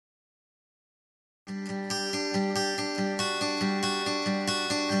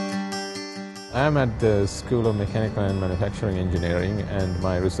I'm at the School of Mechanical and Manufacturing Engineering, and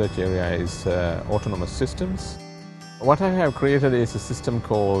my research area is autonomous systems. What I have created is a system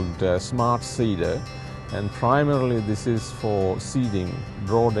called Smart Seeder, and primarily this is for seeding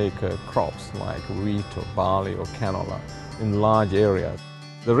broadacre crops like wheat or barley or canola in large areas.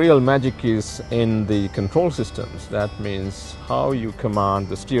 The real magic is in the control systems. That means how you command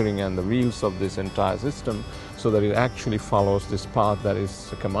the steering and the wheels of this entire system so that it actually follows this path that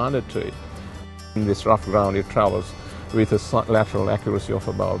is commanded to it. In this rough ground, it travels with a lateral accuracy of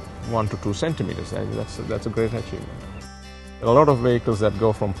about 1 to 2 centimeters. That's a great achievement. There are a lot of vehicles that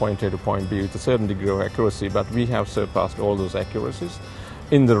go from point A to point B with a certain degree of accuracy, but we have surpassed all those accuracies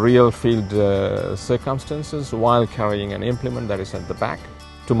in the real field circumstances while carrying an implement that is at the back.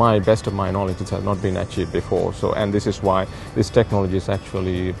 To my best of my knowledge, it has not been achieved before. And this is why this technology is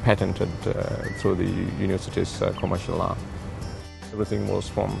actually patented through the university's commercial arm. Everything was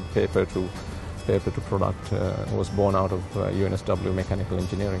from paper to product, was born out of UNSW mechanical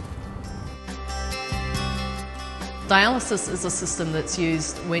engineering. Dialysis is a system that's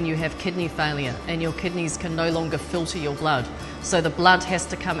used when you have kidney failure and your kidneys can no longer filter your blood. So the blood has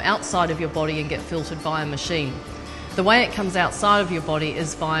to come outside of your body and get filtered by a machine. The way it comes outside of your body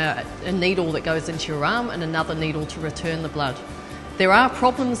is via a needle that goes into your arm and another needle to return the blood. There are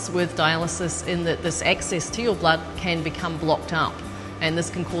problems with dialysis in that this access to your blood can become blocked up, and this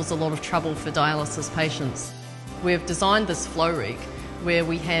can cause a lot of trouble for dialysis patients. We've designed this flow rig where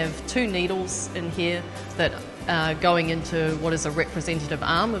we have 2 needles in here that are going into what is a representative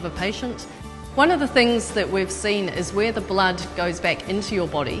arm of a patient. One of the things that we've seen is where the blood goes back into your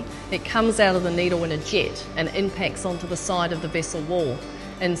body, it comes out of the needle in a jet and impacts onto the side of the vessel wall.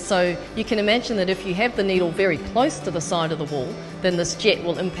 And so you can imagine that if you have the needle very close to the side of the wall, then this jet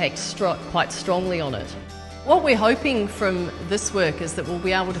will impact quite strongly on it. What we're hoping from this work is that we'll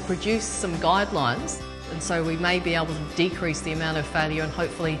be able to produce some guidelines, and so we may be able to decrease the amount of failure and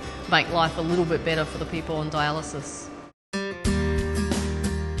hopefully make life a little bit better for the people on dialysis.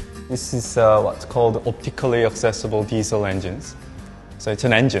 This is what's called optically accessible diesel engines. So it's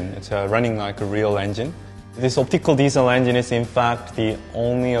an engine, it's running like a real engine. This optical diesel engine is in fact the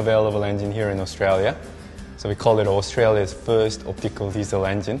only available engine here in Australia. So we call it Australia's first optical diesel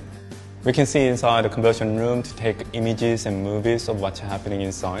engine. We can see inside the conversion room to take images and movies of what's happening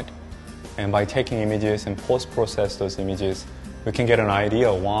inside. And by taking images and post-process those images, we can get an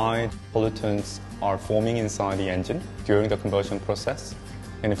idea why pollutants are forming inside the engine during the conversion process,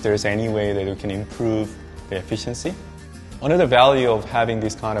 and if there's any way that we can improve the efficiency. Another value of having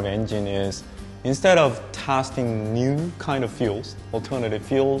this kind of engine is instead of testing new kind of fuels, alternative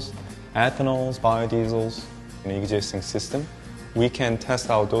fuels, ethanols, biodiesels, in the existing system, we can test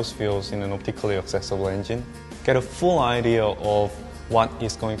out those fuels in an optically accessible engine, get a full idea of what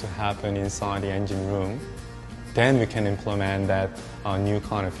is going to happen inside the engine room. Then we can implement that new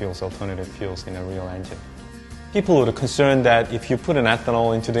kind of fuels, alternative fuels, in a real engine. People are concerned that if you put an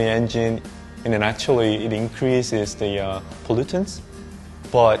ethanol into the engine, and then actually it increases the pollutants.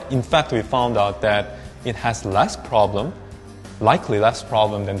 But in fact, we found out that it has likely less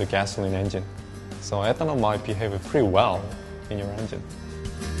problem than the gasoline engine. So ethanol might behave pretty well in your engine.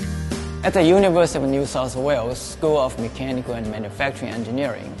 At the University of New South Wales School of Mechanical and Manufacturing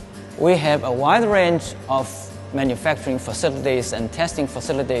Engineering, we have a wide range of manufacturing facilities and testing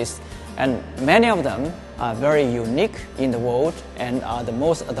facilities, and many of them are very unique in the world and are the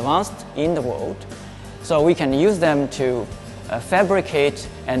most advanced in the world. So we can use them to fabricate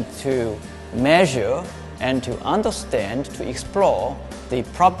and to measure and to understand, to explore the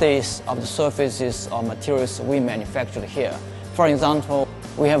properties of the surfaces or materials we manufacture here. For example,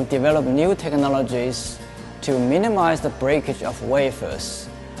 we have developed new technologies to minimize the breakage of wafers,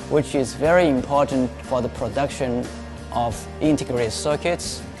 which is very important for the production of integrated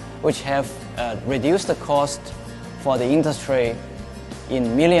circuits, which have reduced the cost for the industry in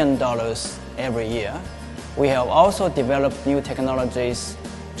 $1 million every year. We have also developed new technologies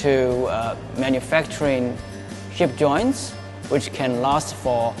to manufacturing hip joints, which can last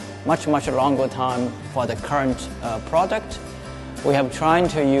for much longer time for the current product. We have tried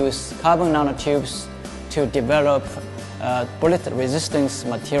to use carbon nanotubes to develop bullet resistance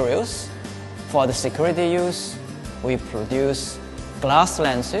materials for the security use. We produce glass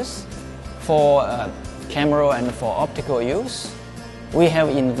lenses for camera and for optical use. We have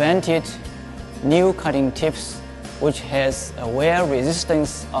invented new cutting tips which has a wear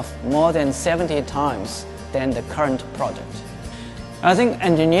resistance of more than 70 times than the current product. I think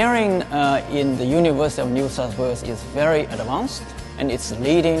engineering in the University of New South Wales is very advanced, and it's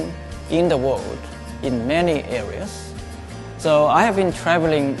leading in the world in many areas. So I have been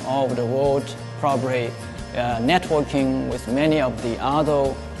traveling all over the world probably networking with many of the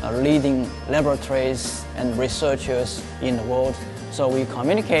other leading laboratories and researchers in the world. So we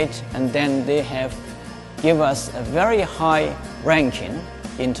communicate, and then they have give us a very high ranking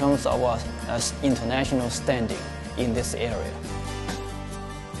in terms of our international standing in this area.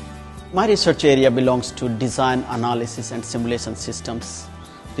 My research area belongs to Design, Analysis and Simulation Systems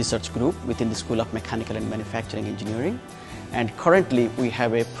research group within the School of Mechanical and Manufacturing Engineering. And currently we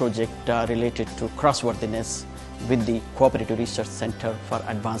have a project related to crossworthiness with the Cooperative Research Center for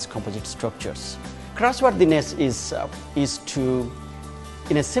Advanced Composite Structures. Crossworthiness is to,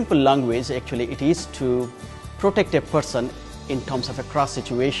 in a simple language, actually it is to protect a person in terms of a cross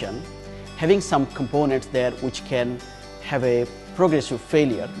situation, having some components there which can have a progressive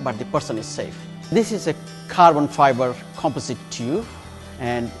failure, but the person is safe. This is a carbon fiber composite tube,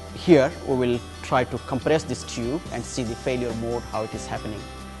 and here we will try to compress this tube and see the failure mode, how it is happening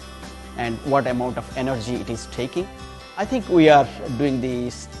and what amount of energy it is taking. I think we are doing the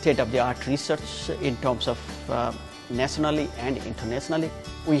state-of-the-art research in terms of nationally and internationally.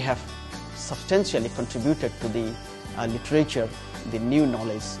 We have substantially contributed to the literature, the new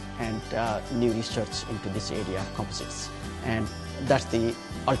knowledge and new research into this area of composites. And that's the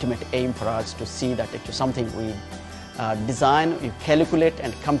ultimate aim for us, to see that actually something we design, we calculate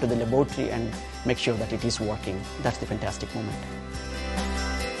and come to the laboratory and make sure that it is working. That's the fantastic moment.